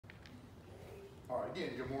All right, again,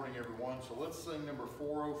 good morning, everyone. So let's sing number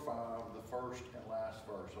 405, the first and last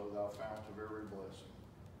verse, O thou fount of every blessing.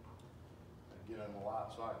 Get on the light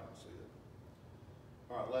so I can see it.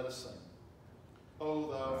 All right, let us sing.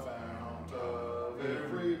 O thou fount of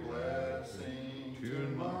every blessing,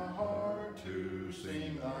 tune my heart to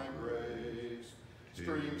sing thy grace.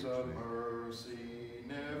 Streams of mercy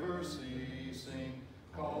never ceasing,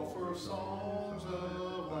 call for songs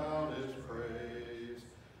of loudest praise.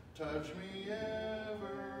 Touch me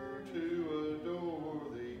ever to adore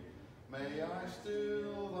thee, may I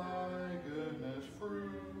still thy goodness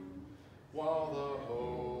prove, while the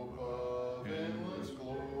hope of endless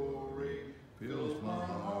glory fills my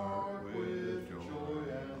heart with joy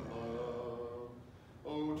and love.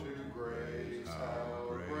 Oh, to grace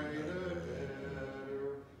how great a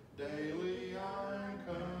debtor daily I'm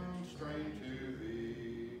constrained to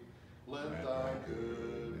be. Let thy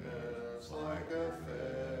goodness like a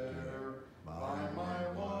fetter bind my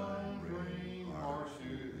wandering heart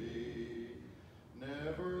to thee.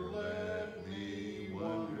 Never let me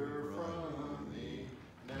wander from thee,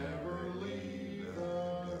 never leave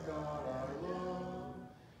the God I love.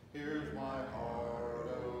 Here's my heart,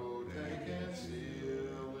 oh, take and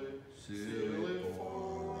seal it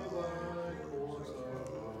for thy course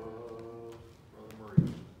above. Brother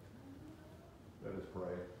Murray. Let us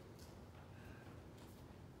pray.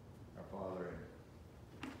 Our Father,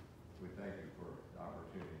 we thank you for the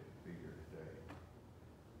opportunity to be here today,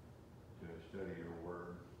 to study your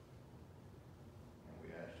word, and we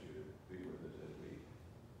ask you to be with us as we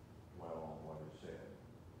dwell on what is said.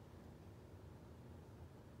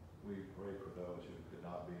 We pray for those who could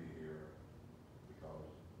not be here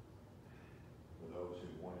because, for those who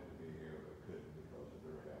wanted to be here but couldn't because of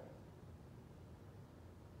their health.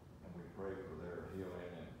 And we pray for their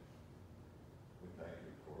healing, and we thank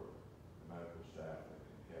you for the medical staff that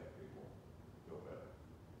can help people feel better.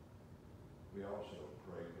 We also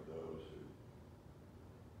pray for those who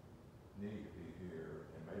need to be here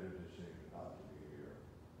and made a decision not to be here,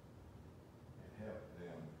 and help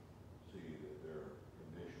them see that their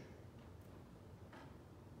condition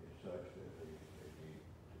is such that they need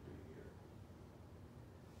to be here.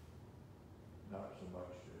 Not so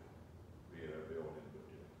much to be at our building, but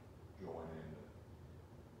to join in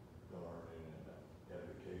the learning and the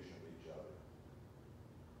edification of each other.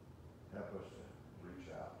 Help us to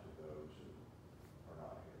reach out to those who are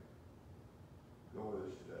not here. Go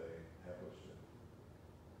with us today. Help us to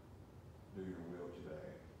do your will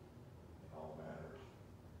today in all matters.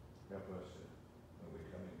 Help us to, when we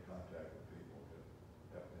come in contact with people, to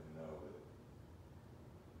help them know that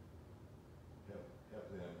help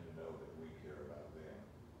them to know that we care about them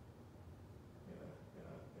in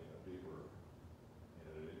a deeper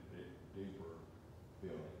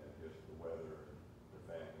feeling than just the weather and the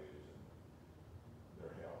families and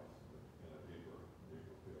their health, but in a deeper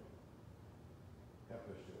feeling. Help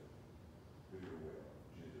us to do your will.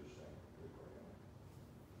 In Jesus' name we pray. Amen.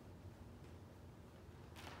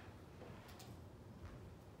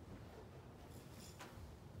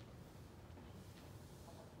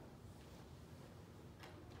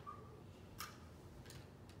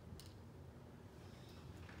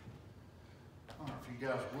 All right, if you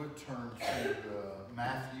guys would turn to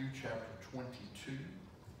Matthew chapter 22.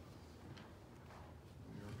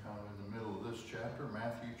 We're kind of in the middle of this chapter,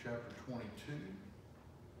 Matthew chapter 22.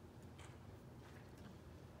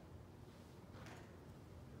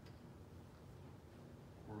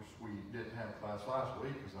 Of course, we didn't have class last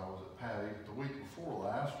week because I was at Patty. The week before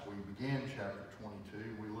last, we began chapter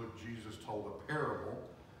 22. We looked, Jesus told a parable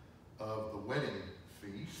of the wedding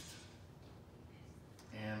feast.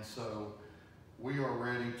 And so we are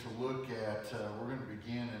ready to look at, we're going to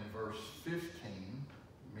begin in verse 15,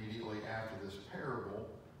 immediately after this parable.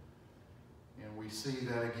 And we see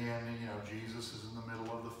that again, Jesus is in the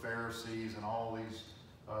middle of the Pharisees and all these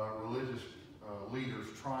religious leaders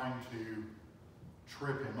trying to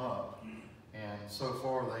trip him up. And so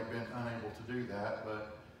far they've been unable to do that,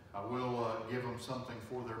 but I will give them something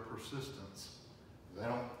for their persistence. They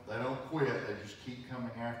don't quit, they just keep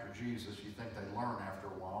coming after Jesus. You think they learn after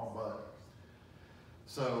a while, but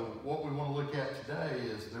so what we want to look at today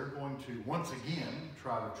is they're going to once again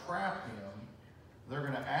try to trap him. They're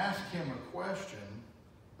going to ask him a question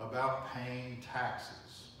about paying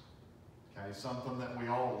taxes. Okay, something that we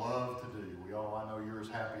all love to do. I know you're as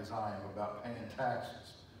happy as I am about paying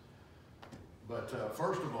taxes. But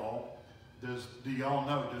first of all, do y'all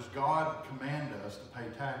know, does God command us to pay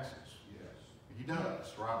taxes? Yes. He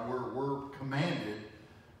does, right? We're commanded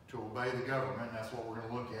to obey the government, and that's what we're going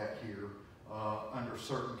to look at here under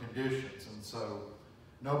certain conditions. And so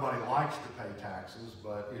Nobody likes to pay taxes,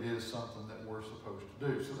 but it is something that we're supposed to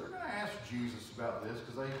do. So they're going to ask Jesus about this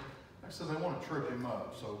because like I said, they want to trip him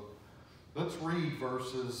up. So let's read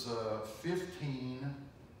verses 15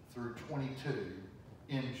 through 22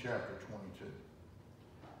 in chapter 22.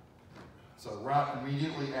 So right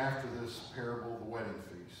immediately after this parable of the wedding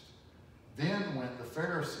feast, then went the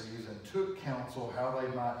Pharisees and took counsel how they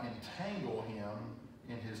might entangle him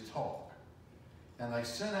in his talk. And they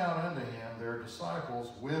sent out unto him their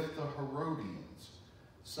disciples with the Herodians,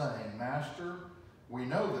 saying, Master, we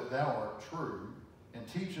know that thou art true, and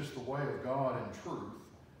teachest the way of God in truth.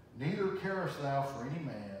 Neither carest thou for any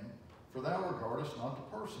man, for thou regardest not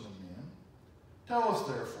the person of men. Tell us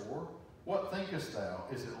therefore, what thinkest thou?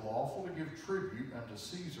 Is it lawful to give tribute unto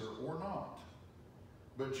Caesar or not?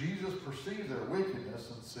 But Jesus perceived their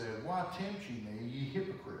wickedness and said, Why tempt ye me, ye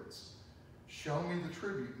hypocrites? Show me the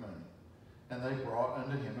tribute money. And they brought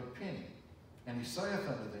unto him a penny. And he saith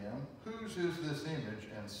unto them, Whose is this image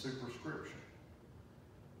and superscription?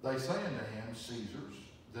 They say unto him, Caesar's.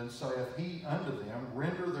 Then saith he unto them,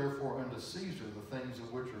 Render therefore unto Caesar the things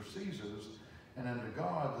of which are Caesar's, and unto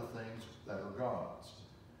God the things that are God's.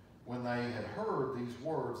 When they had heard these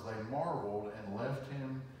words, they marveled and left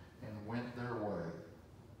him and went their way.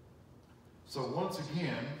 So once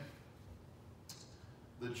again,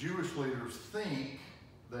 the Jewish leaders think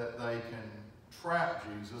that they can trap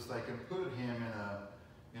Jesus, they can put him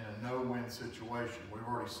in a no-win situation. We've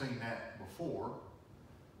already seen that before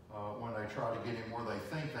when they try to get him where they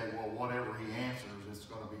think whatever he answers, it's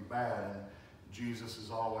going to be bad, and Jesus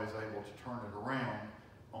is always able to turn it around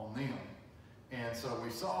on them. And so we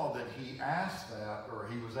saw that he asked that, or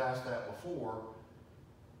he was asked that before,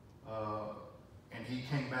 and he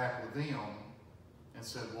came back with them and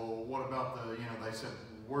said, well, what about they said,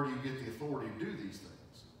 where do you get the authority to do these things?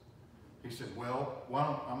 He said, well,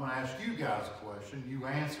 I'm going to ask you guys a question. You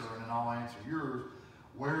answer, and then I'll answer yours.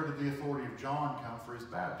 Where did the authority of John come for his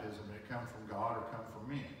baptism? Did it come from God or come from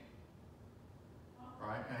men?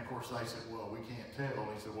 Right? And of course they said, well, we can't tell.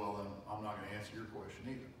 And he said, well, then I'm not going to answer your question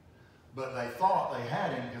either. But they thought they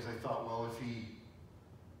had him because they thought, well, if he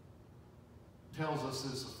tells us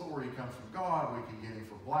this authority comes from God, we can get him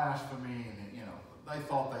for blasphemy. And, they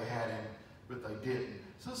thought they had him, but they didn't.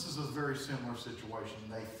 So this is a very similar situation.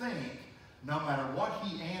 They think no matter what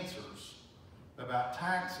he answers about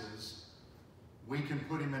taxes, we can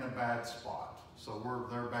put him in a bad spot. So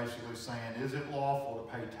they're basically saying, is it lawful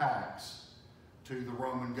to pay tax to the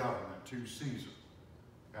Roman government, to Caesar?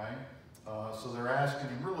 Okay? So they're asking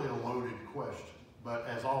him really a loaded question. But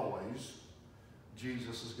as always,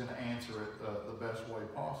 Jesus is going to answer it the best way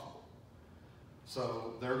possible.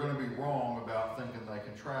 So they're going to be wrong about thinking they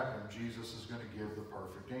can trap him. Jesus is going to give the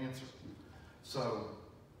perfect answer. So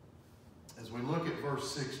as we look at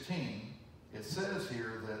verse 16, it says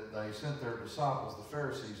here that they sent their disciples, the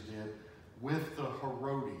Pharisees did, with the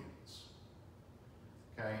Herodians.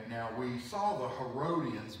 Okay, now we saw the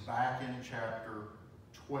Herodians back in chapter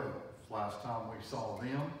 12, last time we saw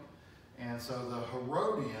them. And so the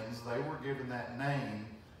Herodians, they were given that name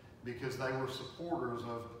because they were supporters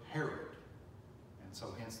of Herod. And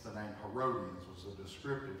so hence the name Herodians was a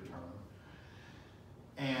descriptive term.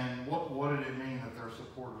 And what did it mean that they're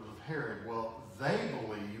supporters of Herod? Well, they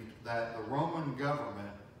believed that the Roman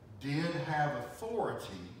government did have authority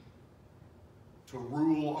to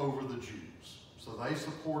rule over the Jews. So they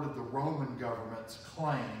supported the Roman government's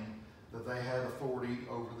claim that they had authority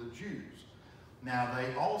over the Jews. Now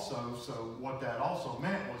they also, so what that also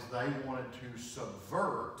meant was they wanted to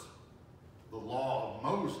subvert the law of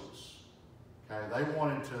Moses. Okay,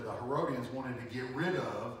 the Herodians wanted to get rid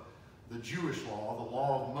of the Jewish law, the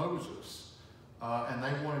law of Moses, and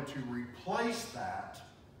they wanted to replace that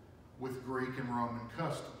with Greek and Roman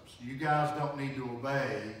customs. You guys don't need to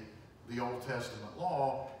obey the Old Testament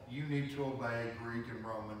law. You need to obey Greek and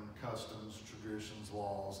Roman customs, traditions,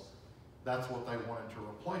 laws. That's what they wanted to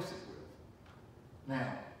replace it with.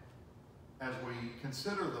 Now, as we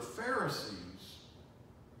consider the Pharisees,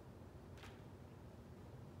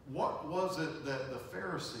 what was it that the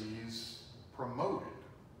Pharisees promoted?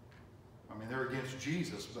 I mean, they're against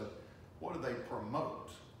Jesus, but what did they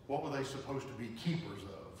promote? What were they supposed to be keepers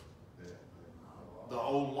of? The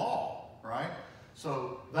old law, right?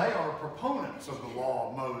 So they are proponents of the law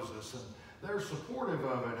of Moses, and they're supportive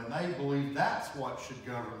of it, and they believe that's what should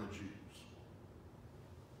govern the Jews.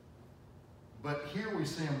 But here we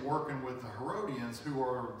see them working with the Herodians, who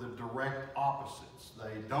are the direct opposites.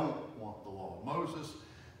 They don't want the law of Moses.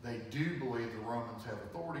 They do believe the Romans have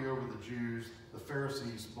authority over the Jews. The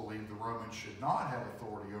Pharisees believe the Romans should not have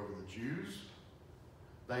authority over the Jews.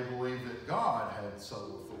 They believe that God had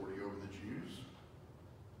sole authority over the Jews.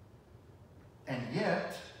 And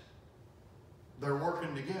yet, they're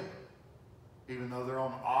working together. Even though they're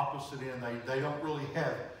on the opposite end, they don't really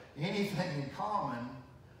have anything in common,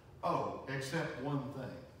 except one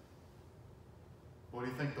thing. What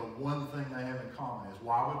do you think the one thing they have in common is?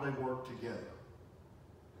 Why would they work together?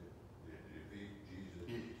 To defeat Jesus'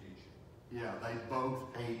 teaching. Yeah, they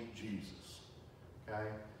both hate Jesus. Okay?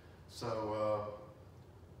 So,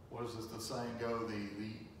 what does the saying go?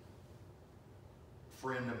 The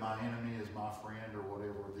friend of my enemy is my friend, or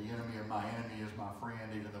whatever. The enemy of my enemy is my friend,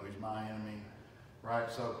 even though he's my enemy. Right?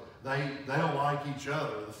 So, they don't like each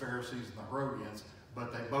other, the Pharisees and the Herodians,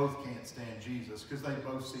 but they both can't stand Jesus because they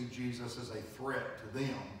both see Jesus as a threat to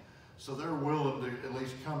them. So they're willing to at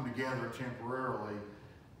least come together temporarily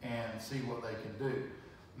and see what they can do.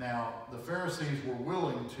 Now, the Pharisees were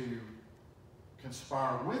willing to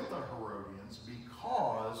conspire with the Herodians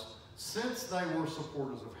because since they were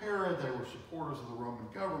supporters of Herod, they were supporters of the Roman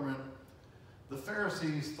government, the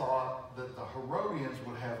Pharisees thought that the Herodians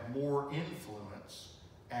would have more influence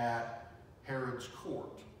at Herod's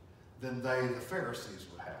court than they, the Pharisees,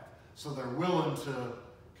 would have. So they're willing to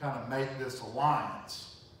kind of make this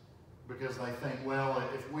alliance because they think, well,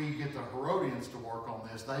 if we get the Herodians to work on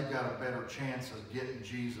this, they've got a better chance of getting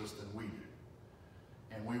Jesus than we do.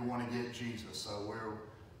 And we want to get Jesus, so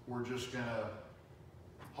we're just going to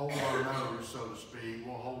hold our nose, so to speak.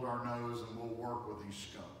 We'll hold our nose and we'll work with these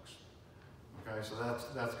skunks. Okay, so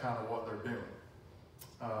that's kind of what they're doing.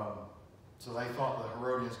 So they thought the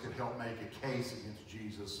Herodians could help make a case against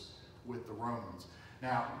Jesus with the Romans.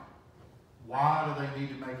 Now, why do they need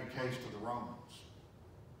to make a case to the Romans?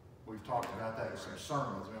 We've talked about that in some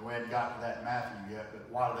sermons. I mean, we hadn't gotten to that in Matthew yet, but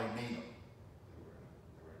why do they need them?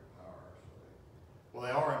 They were in power. Well,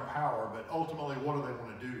 they are in power, but ultimately, what do they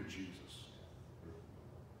want to do to Jesus?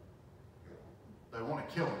 They want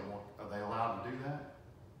to kill him. Are they allowed to do that?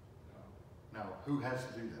 No. Who has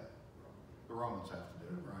to do that? The Romans have to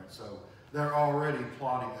do it, right? So they're already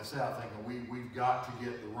plotting this out, thinking we've got to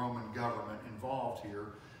get the Roman government involved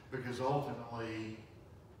here because ultimately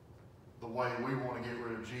the way we want to get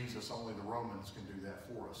rid of Jesus, only the Romans can do that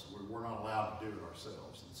for us. We're not allowed to do it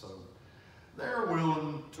ourselves. And so they're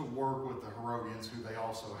willing to work with the Herodians, who they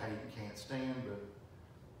also hate and can't stand,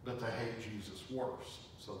 but they hate Jesus worse.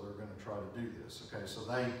 So they're going to try to do this. Okay, so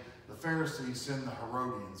the Pharisees send the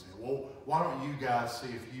Herodians in. Well, why don't you guys see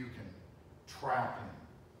if you can trap him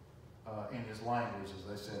in his language, as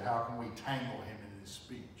they said. How can we tangle him in his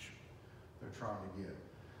speech? They're trying to get.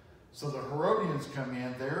 So the Herodians come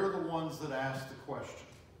in. They're the ones that ask the question.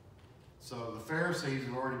 So the Pharisees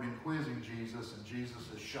have already been quizzing Jesus, and Jesus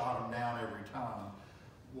has shot them down every time.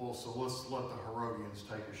 Well, so let's let the Herodians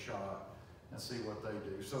take a shot and see what they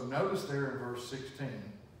do. So notice there in verse 16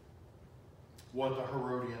 what the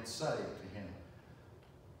Herodians say to him.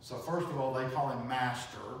 So first of all, they call him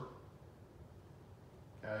Master.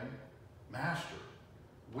 Okay? Master,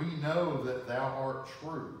 we know that thou art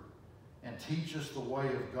true, and teachest the way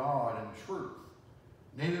of God in truth.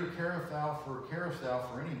 Neither carest thou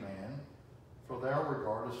for any man, for thou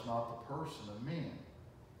regardest not the person of men.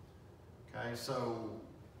 Okay, so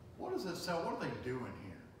what does it say? What are they doing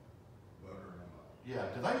here? Butter him up. Yeah,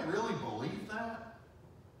 do they really believe that?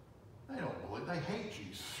 They don't believe. They hate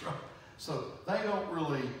Jesus, right? So they don't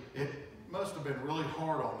really. It must have been really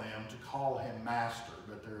hard on them to call him Master,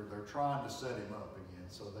 but they're trying to set him up again.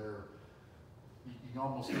 So you can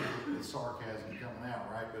almost hear the sarcasm coming out,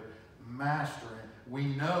 right? But Master, we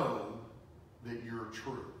know that you're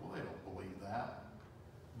true. Well, they don't believe that.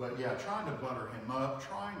 But yeah, trying to butter him up,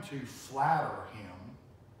 trying to flatter him,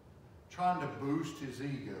 trying to boost his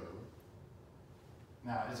ego.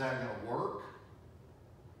 Now, is that going to work?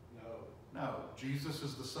 No. Jesus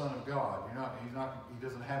is the Son of God. He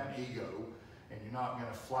doesn't have an ego, and you're not going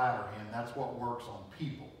to flatter him. That's what works on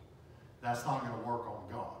people. That's not going to work on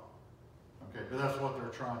God. Okay, but that's what they're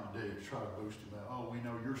trying to do, try to boost him up. Oh, we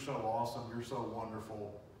know you're so awesome, you're so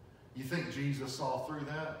wonderful. You think Jesus saw through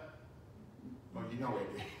that? Well, you know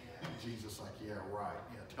he did. Jesus like, yeah, right.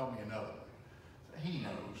 Yeah, tell me another one. He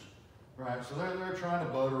knows. Right? So they're trying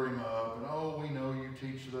to butter him up, and oh, we know you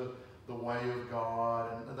teach the way of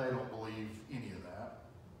God, and they don't believe any of that.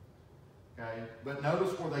 Okay? But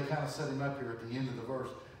notice where they kind of set him up here at the end of the verse.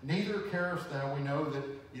 Neither carest thou, we know that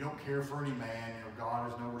you don't care for any man,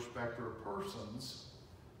 God is no respecter of persons.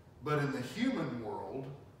 But in the human world,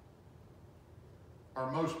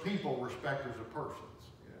 are most people respecters of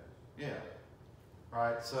persons? Yes. Yeah.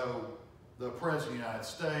 Right? So the President of the United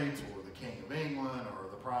States, or the King of England, or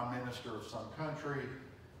the Prime Minister of some country,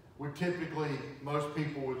 would typically, most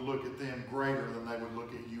people would look at them greater than they would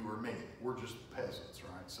look at you or me. We're just peasants,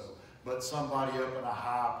 right? So, but somebody up in a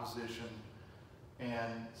high position,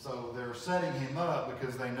 And so they're setting him up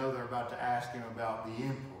because they know they're about to ask him about the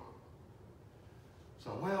emperor.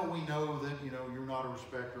 So, well, we know that, you're not a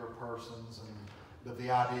respecter of persons, but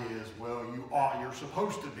the idea is, well, you're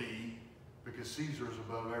supposed to be, because Caesar's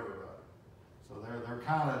above everybody. So they're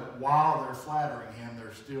kind of, while they're flattering him,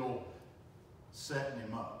 they're still setting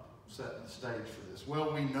him up, setting the stage for this.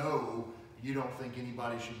 Well, we know you don't think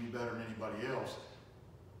anybody should be better than anybody else.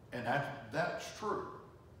 And that's true.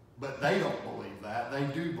 But they don't believe that. They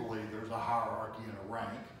do believe there's a hierarchy and a rank.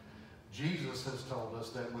 Jesus has told us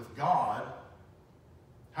that with God,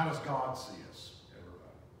 how does God see us?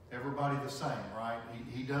 Everybody the same, right?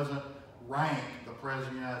 He doesn't rank the President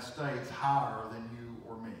of the United States higher than you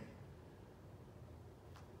or me.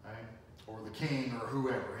 Right? Or the king or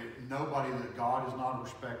whoever. Nobody, that God is not a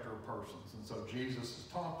respecter of persons. And so Jesus has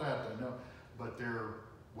taught that. They know. But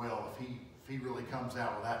if he really comes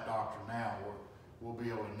out with that doctrine now, we'll be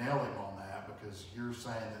able to nail him on that, because you're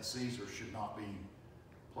saying that Caesar should not be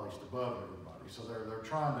placed above everybody. So they're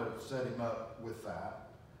trying to set him up with that.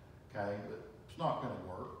 Okay, but it's not going to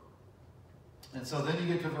work. And so then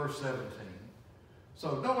you get to verse 17.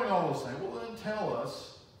 So knowing all those things, well, then tell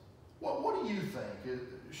us, what do you think?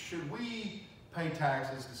 Should we pay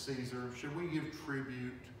taxes to Caesar? Should we give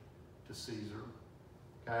tribute to Caesar?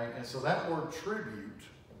 Okay, and so that word tribute,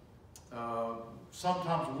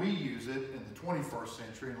 sometimes we use it in the 21st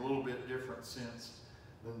century in a little bit different sense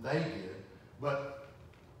than they did. But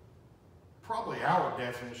probably our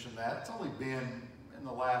definition of that, it's only been in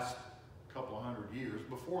the last couple of hundred years.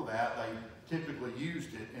 Before that, they typically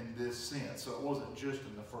used it in this sense. So it wasn't just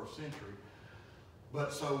in the first century.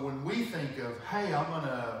 But so when we think of, hey, I'm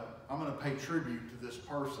gonna pay tribute to this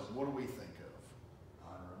person, what do we think of?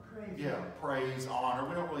 Honor and praise. Yeah, praise, honor.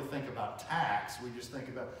 We don't really think about tax. We just think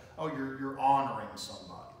about, you're honoring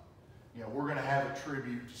somebody. We're gonna have a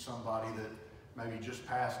tribute to somebody that maybe just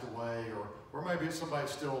passed away, or maybe it's somebody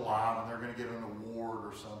that's still alive and they're gonna get an award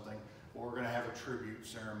or something. Or we're going to have a tribute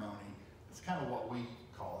ceremony. It's kind of what we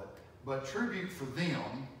call it. But tribute for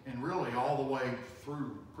them, and really all the way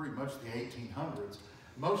through pretty much the 1800s,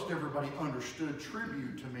 most everybody understood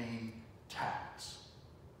tribute to mean tax.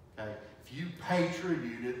 Okay? If you pay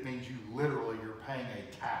tribute, it means you're paying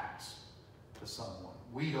a tax to someone.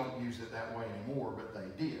 We don't use it that way anymore, but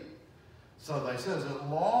they did. So they said, is it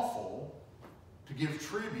lawful to give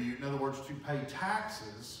tribute, in other words, to pay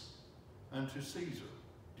taxes unto Caesar?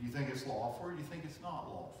 Do you think it's lawful, or do you think it's not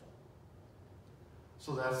lawful?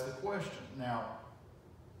 So that's the question. Now,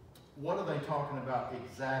 what are they talking about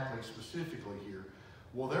exactly, specifically here?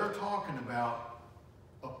 Well, they're talking about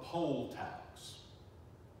a poll tax.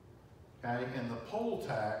 Okay, and the poll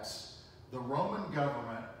tax, the Roman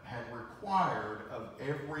government had required of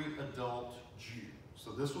every adult Jew.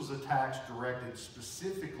 So this was a tax directed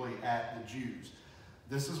specifically at the Jews.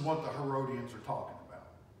 This is what the Herodians are talking about.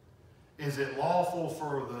 Is it lawful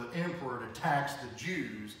for the emperor to tax the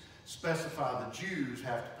Jews, specify the Jews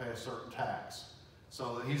have to pay a certain tax?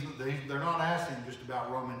 So they're not asking just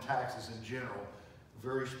about Roman taxes in general,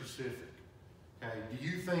 very specific. Okay, do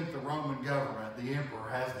you think the Roman government, the emperor,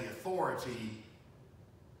 has the authority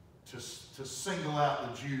to single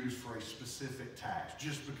out the Jews for a specific tax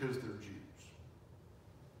just because they're Jews?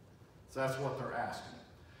 So that's what they're asking.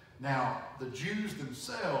 Now, the Jews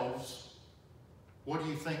themselves, what do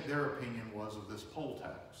you think their opinion was of this poll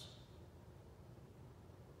tax?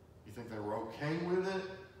 You think they were okay with it,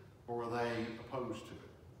 or were they opposed to it?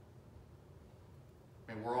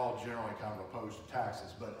 I mean, we're all generally kind of opposed to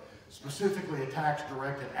taxes, but specifically a tax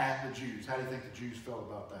directed at the Jews. How do you think the Jews felt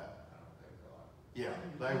about that? I don't think so. Yeah,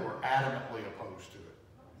 they were adamantly opposed to it,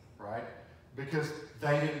 right? Because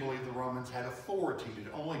they didn't believe the Romans had authority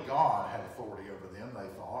to, only God had authority over them, they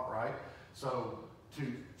thought, right? So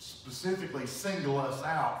to specifically single us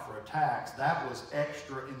out for a tax, that was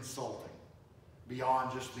extra insulting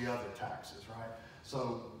beyond just the other taxes, right?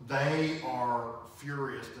 So they are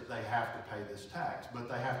furious that they have to pay this tax, but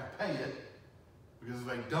they have to pay it because if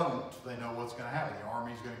they don't, they know what's going to happen. The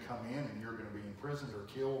army's going to come in and you're going to be imprisoned or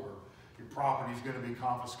killed, or your property's going to be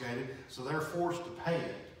confiscated. So they're forced to pay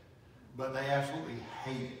it, but they absolutely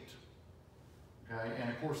hate it. Okay, and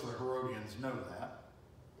of course the Herodians know that.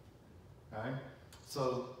 Okay,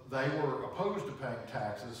 so they were opposed to paying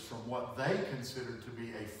taxes from what they considered to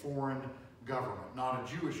be a foreign government, not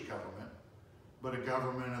a Jewish government, but a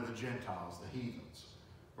government of the Gentiles, the heathens.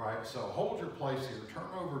 Right? So hold your place here. Turn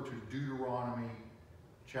over to Deuteronomy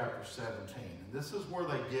chapter 17. And this is where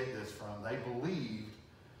they get this from. They believed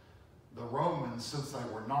the Romans, since they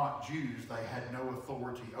were not Jews, they had no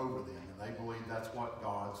authority over them. And they believed that's what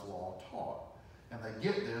God's law taught. And they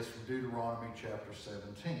get this from Deuteronomy chapter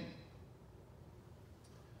 17.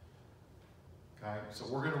 Okay, so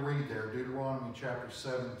we're going to read there, Deuteronomy chapter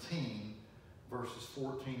 17, verses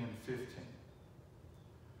 14 and 15.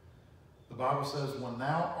 The Bible says, "When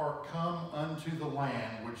thou art come unto the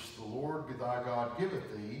land which the Lord thy God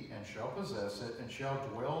giveth thee, and shall possess it, and shall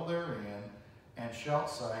dwell therein, and shalt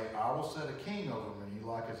say, I will set a king over me,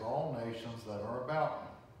 like as all nations that are about me.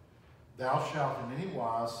 Thou shalt in any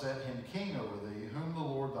wise set him king over thee, whom the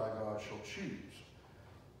Lord thy God shall choose."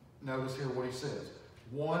 Notice here what he says.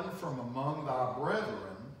 "One from among thy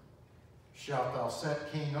brethren shalt thou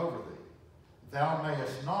set king over thee. Thou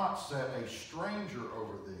mayest not set a stranger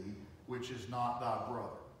over thee, which is not thy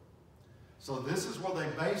brother." So this is what they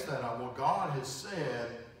base that on. Well, God has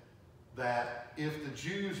said that if the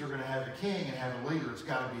Jews are going to have a king and have a leader, it's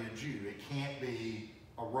got to be a Jew. It can't be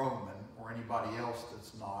a Roman or anybody else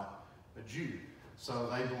that's not a Jew. So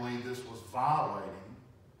they believe this was violating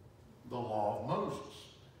the law of Moses.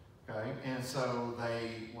 Okay? And so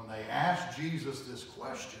when they asked Jesus this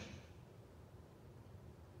question,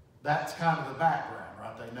 that's kind of the background,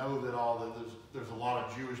 right? They know that there's a lot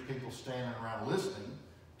of Jewish people standing around listening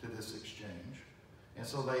to this exchange. And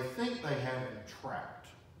so they think they have him trapped.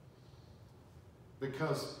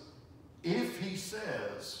 Because if he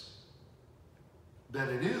says that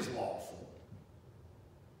it is lawful,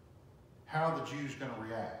 how are the Jews going to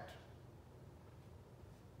react?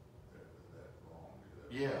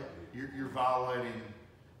 Yeah, you're violating,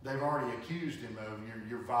 they've already accused him of,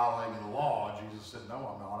 you're violating the law. Jesus said, no,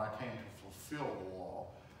 I'm not. I came to fulfill the law,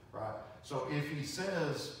 right? So if he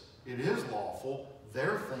says it is lawful,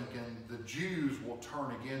 they're thinking the Jews will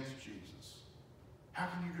turn against Jesus. How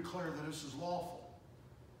can you declare that this is lawful?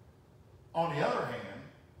 On the other hand,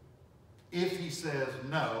 if he says,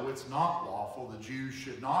 no, it's not lawful, the Jews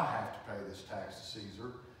should not have to pay this tax to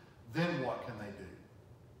Caesar, then what can they do?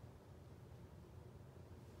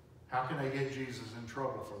 How can they get Jesus in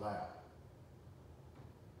trouble for that?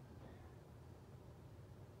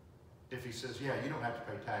 If he says, yeah, you don't have to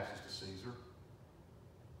pay taxes to Caesar,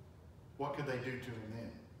 what could they do to him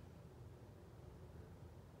then?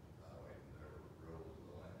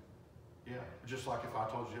 Yeah, just like if I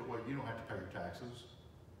told you, well, you don't have to pay your taxes.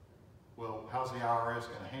 Well, how's the IRS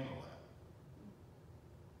going to handle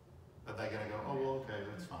that? Are they going to go, oh, well, okay,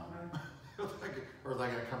 that's fine. Or are they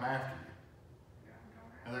going to come after you?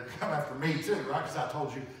 And they're going to come after me too, right? Because I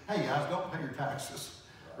told you, hey guys, don't pay your taxes,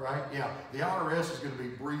 right? Yeah, the IRS is going to be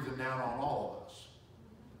breathing down on all of us,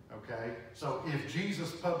 okay? So if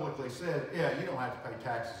Jesus publicly said, yeah, you don't have to pay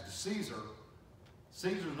taxes to Caesar,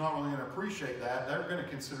 Caesar's not only going to appreciate that, they're going to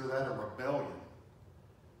consider that a rebellion.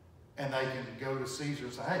 And they can go to Caesar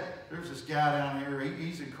and say, hey, there's this guy down here,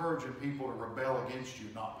 he's encouraging people to rebel against you,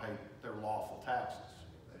 not pay their lawful taxes.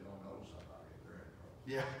 If they don't know somebody, they're in trouble.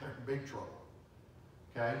 Yeah, they're in big trouble.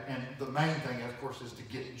 Okay, and the main thing, of course, is to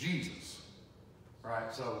get Jesus,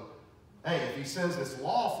 right? So, hey, if he says it's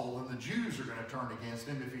lawful, then the Jews are going to turn against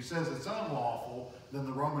him. If he says it's unlawful, then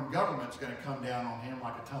the Roman government's going to come down on him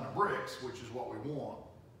like a ton of bricks, which is what we want.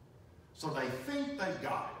 So they think they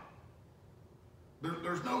got it.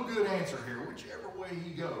 There's no good answer here, whichever way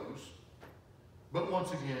he goes. But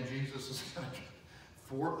once again, Jesus is going to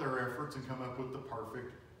thwart their efforts and come up with the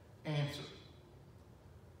perfect answer.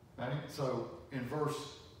 Right? So in verse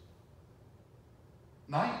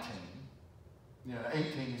 19,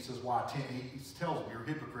 18, he says, why tempt me? He tells me, you're a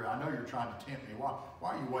hypocrite. I know you're trying to tempt me. Why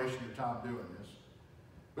are you wasting your time doing this?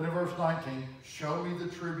 But in verse 19, show me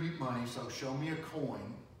the tribute money, so show me a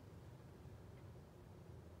coin.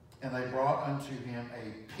 And they brought unto him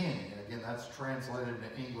a penny. And again, that's translated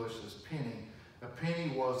into English as penny. A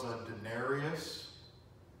penny was a denarius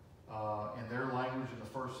in their language in the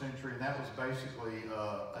first century, and that was basically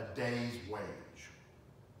a day's wage.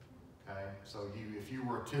 Okay, so if you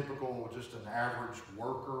were a typical, just an average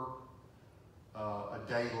worker, a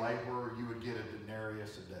day laborer, you would get a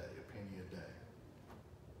denarius a day, a penny a day.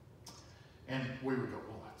 And we would go,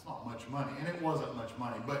 well, that's not much money. And it wasn't much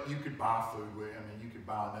money, but you could buy food with it. I mean, you could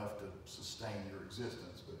buy enough to sustain your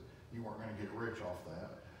existence, but you weren't going to get rich off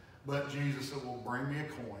that. But Jesus said, well, bring me a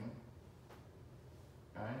coin.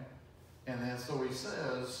 Okay? And then so he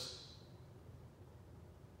says,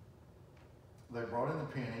 they brought in the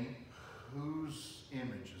penny. Whose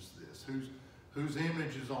image is this? Whose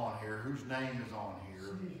image is on here? Whose name is on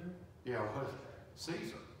here? Caesar. Yeah, what?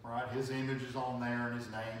 Caesar, right? His image is on there and his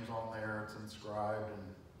name's on there. It's inscribed.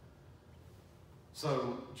 And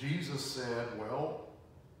so Jesus said, well,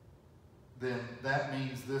 then that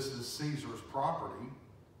means this is Caesar's property.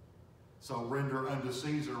 So render unto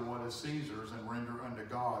Caesar what is Caesar's, and render unto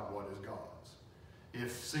God what is God's.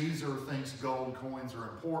 If Caesar thinks gold coins are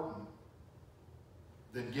important,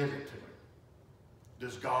 then give it to him.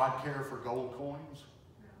 Does God care for gold coins?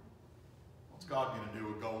 What's God going to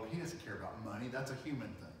do with gold? He doesn't care about money. That's a human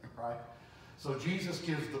thing, right? So Jesus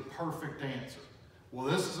gives the perfect answer. Well,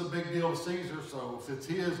 this is a big deal to Caesar, so if it's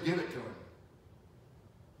his, give it to him.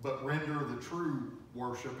 But render the true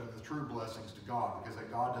worship and the true blessings to God, because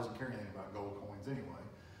God doesn't care anything about gold coins anyway.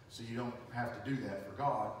 So you don't have to do that for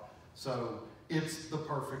God. So it's the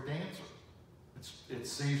perfect answer.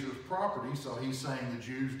 It's Caesar's property, so he's saying the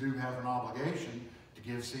Jews do have an obligation to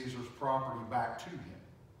give Caesar's property back to him.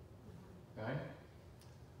 Okay?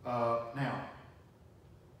 Now,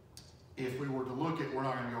 if we were to look at, we're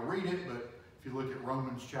not going to go read it, but if you look at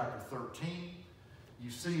Romans chapter 13, you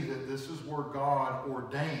see that this is where God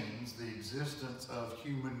ordains the existence of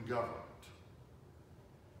human government.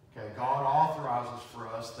 Okay, God authorizes for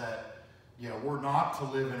us that, we're not to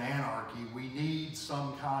live in anarchy. We need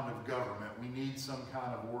some kind of government. We need some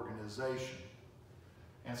kind of organization.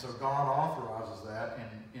 And so God authorizes that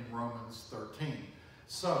in Romans 13.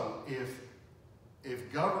 So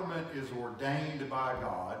if government is ordained by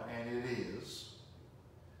God, and it is,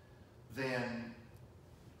 then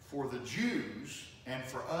for the Jews and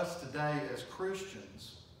for us today as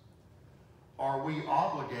Christians, are we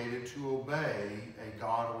obligated to obey a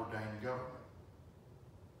God-ordained government?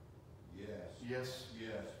 Yes.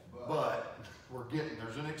 Yes. But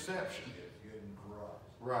there's an exception. It's getting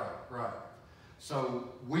corrupt. Right. So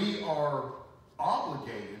we are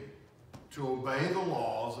obligated to obey the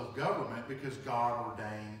laws of government because God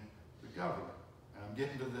ordained the government. And I'm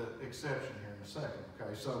getting to the exception here in a second,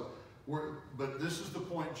 okay? So but this is the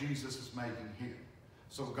point Jesus is making here.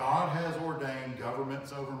 So God has ordained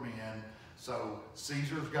governments over men. So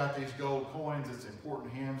Caesar's got these gold coins. It's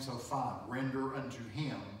important to him. So fine, render unto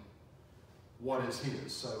him what is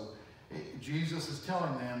his. So Jesus is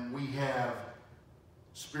telling them we have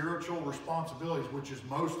spiritual responsibilities, which is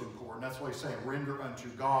most important. That's why he's saying render unto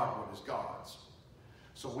God what is God's.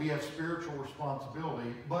 So we have spiritual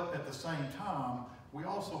responsibility, but at the same time, we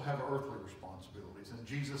also have earthly responsibilities, and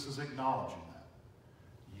Jesus is acknowledging that.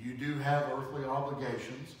 You do have earthly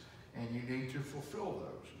obligations, and you need to fulfill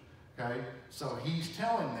those, okay? So he's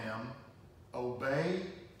telling them, obey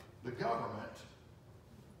the government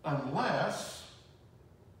unless,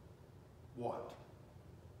 what?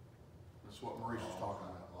 That's what Maurice is talking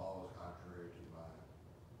about. Laws contrary to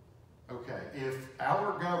mine. Okay, if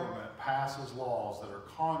our government passes laws that are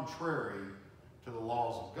contrary to the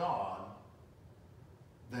laws of God,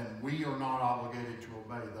 then we are not obligated to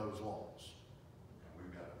obey those laws. And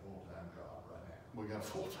we've got a full-time job right now. We've got a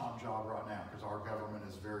full-time job right now because our government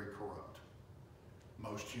is very corrupt.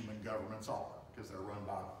 Most human governments are because they're run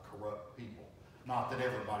by corrupt people. Not that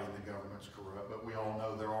everybody in the government's corrupt, but we all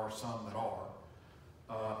know there are some that are.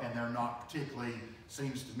 And they're not particularly,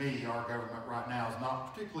 seems to me, our government right now is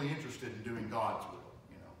not particularly interested in doing God's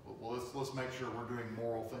will. Well, let's make sure we're doing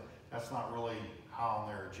moral things. That's not really high on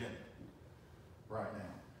their agenda right now.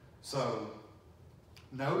 So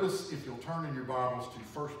notice, if you'll turn in your Bibles to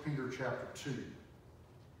 1 Peter chapter 2.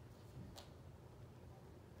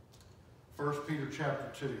 1 Peter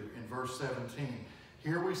chapter 2 in verse 17.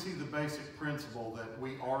 Here we see the basic principle that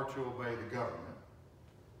we are to obey the government.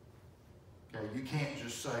 Okay, you can't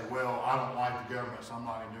just say, well, I don't like the government, so I'm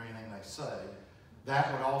not going to do anything they say.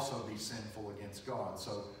 That would also be sinful against God.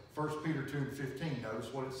 So 1 Peter 2:15,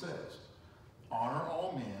 notice what it says. Honor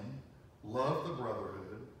all men, love the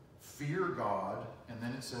brotherhood, fear God, and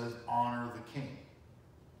then it says honor the king.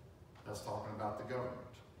 That's talking about the government.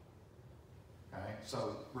 Okay,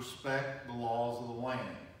 so respect the laws of the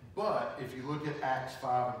land. But if you look at Acts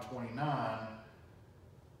 5:29,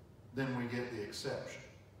 then we get the exception.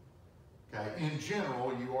 Okay, in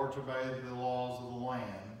general, you are to obey the laws of the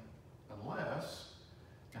land, unless,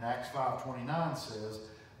 and Acts 5:29 says,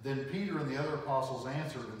 then Peter and the other apostles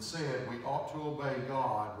answered and said, we ought to obey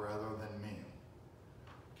God rather than men.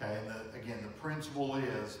 Okay, and again, the principle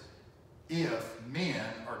is, if men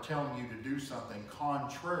are telling you to do something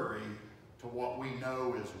contrary to what we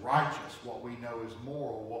know is righteous, what we know is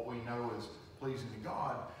moral, what we know is pleasing to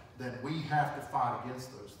God, then we have to fight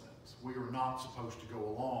against those things. We are not supposed to go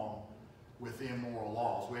along with immoral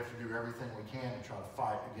laws. We have to do everything we can to try to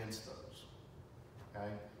fight against those. Okay?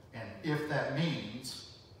 And if that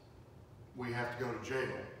means we have to go to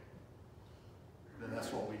jail, then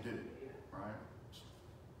that's what we do, right?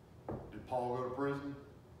 Did Paul go to prison?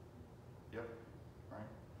 Yep, right?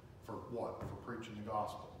 For what? For preaching the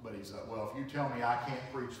gospel. But he said, well, if you tell me I can't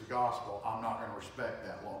preach the gospel, I'm not going to respect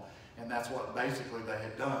that law. And that's what basically they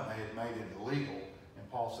had done. They had made it illegal. And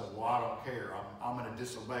Paul said, well, I don't care. I'm going to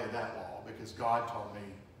disobey that law because God told me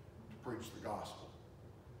to preach the gospel.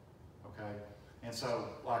 Okay? And so,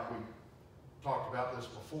 like we talked about this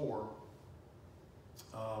before,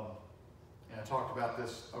 and I talked about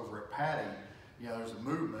this over at Patty. You know, there's a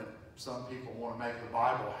movement. Some people want to make the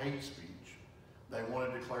Bible hate speech. They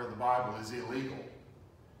want to declare the Bible is illegal.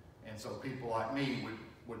 And so people like me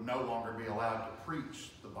would no longer be allowed to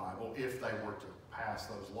preach the Bible if they were to pass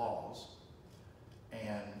those laws.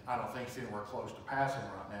 And I don't think it's anywhere close to passing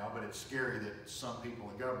right now, but it's scary that some people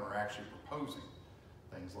in government are actually proposing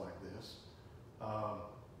things like this.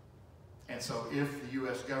 And so if the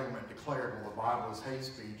U.S. government declared, well, the Bible is hate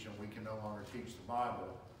speech and we can no longer teach the Bible,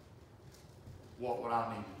 what would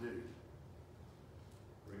I need to do?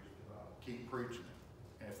 Preach the Bible. Keep preaching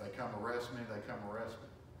it. And if they come arrest me, they come arrest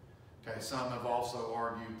me. Okay, some have also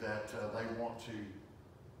argued that they want to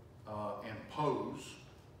impose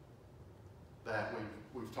that.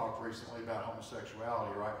 We've talked recently about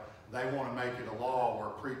homosexuality, right? They want to make it a law where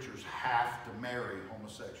preachers have to marry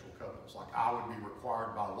homosexual couples. Like I would be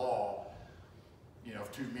required by law, you know,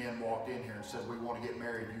 if two men walked in here and said, we want to get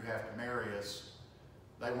married, you have to marry us.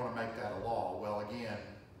 They want to make that a law. Well, again,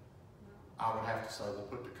 I would have to say, well,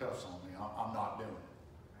 put the cuffs on me. I'm not doing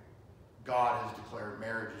it. God has declared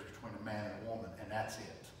marriages between a man and a woman, and that's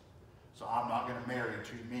it. So I'm not going to marry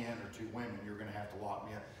two men or two women. You're going to have to lock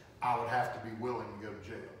me up. I would have to be willing to go to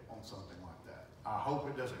jail on something like that. I hope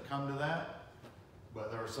it doesn't come to that,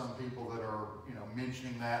 but there are some people that are, you know,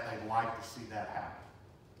 mentioning that. They'd like to see that happen.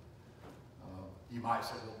 You might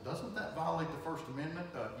say, well, doesn't that violate the First Amendment?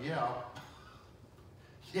 Yeah.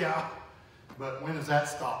 Yeah. But when does that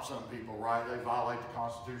stop some people, right? They violate the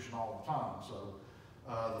Constitution all the time. So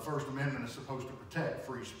the First Amendment is supposed to protect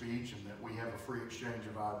free speech and that we have a free exchange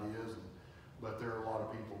of ideas. But there are a lot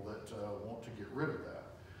of people that want to get rid of that.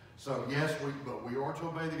 So yes, but we are to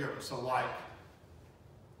obey the government. So like,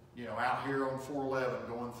 you know, out here on 411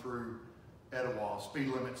 going through Etowah, speed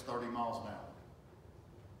limit's 30 miles an hour.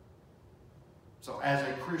 So as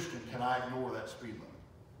a Christian, can I ignore that speed limit?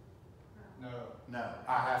 No. No,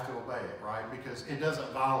 I have to obey it, right? Because it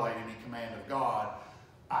doesn't violate any command of God.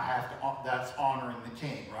 I have to, that's honoring the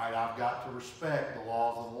king, right? I've got to respect the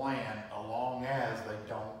laws of the land as long as they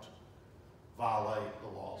don't violate the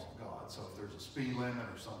laws of God. So if there's a speed limit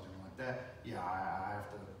or something like that, yeah, I have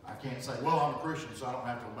to, I can't say, well, I'm a Christian, so I don't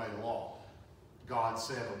have to obey the law. God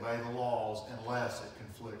said obey the laws unless it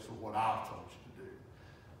conflicts with what I've told you to do.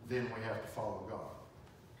 Then we have to follow God.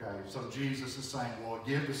 Okay, so Jesus is saying, well,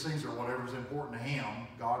 give to Caesar whatever's important to him.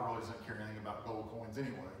 God really doesn't care anything about gold coins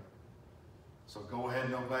anyway. So go ahead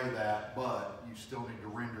and obey that, but you still need to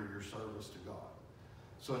render your service to God.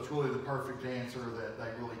 So it's really the perfect answer that they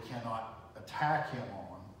really cannot attack him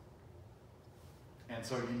on. And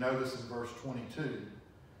so you notice in verse 22,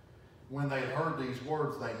 when they heard these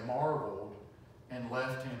words, they marveled and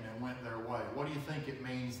left him and went their way. What do you think it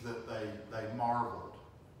means that they marveled?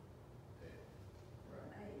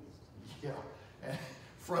 Yeah, and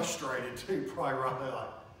frustrated too, probably right there like,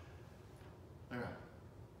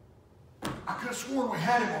 okay. I could have sworn we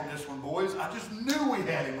had him on this one, boys. I just knew we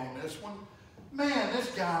had him on this one. Man,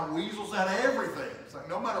 this guy weasels out of everything. It's like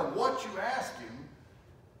no matter what you ask him,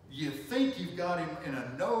 you think you've got him in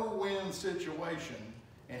a no-win situation,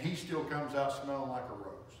 and he still comes out smelling like a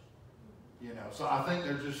rose. You know, so I think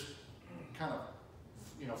they're just kind of,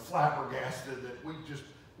 you know, flabbergasted that we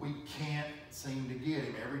can't seem to get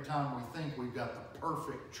him. Every time we think we've got the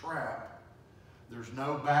perfect trap, there's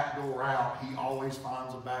no back door out. He always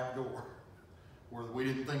finds a back door where we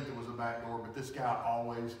didn't think there was a back door, but this guy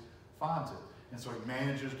always finds it. And so he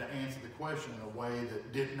manages to answer the question in a way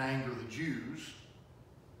that didn't anger the Jews,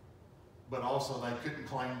 but also they couldn't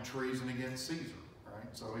claim treason against Caesar,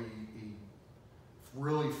 right? So he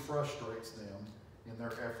really frustrates them in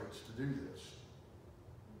their efforts to do this.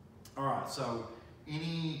 All right, so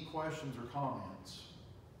any questions or comments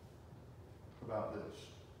about this?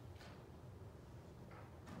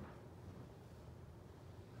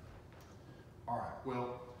 All right,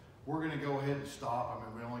 well, we're going to go ahead and stop. I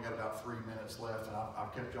mean, we only got about 3 minutes left, and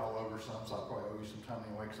I've kept y'all over some, so I'll probably owe you some time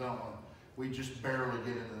anyway, because I don't want to, we just barely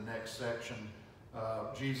get into the next section.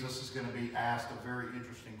 Jesus is going to be asked a very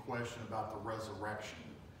interesting question about the resurrection.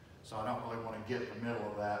 So I don't really want to get in the middle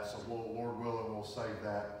of that, so Lord willing, we'll save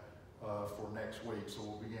that for next week. So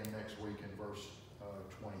we'll begin next week in verse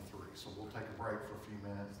 23. So we'll take a break for a few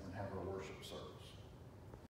minutes and have our worship service.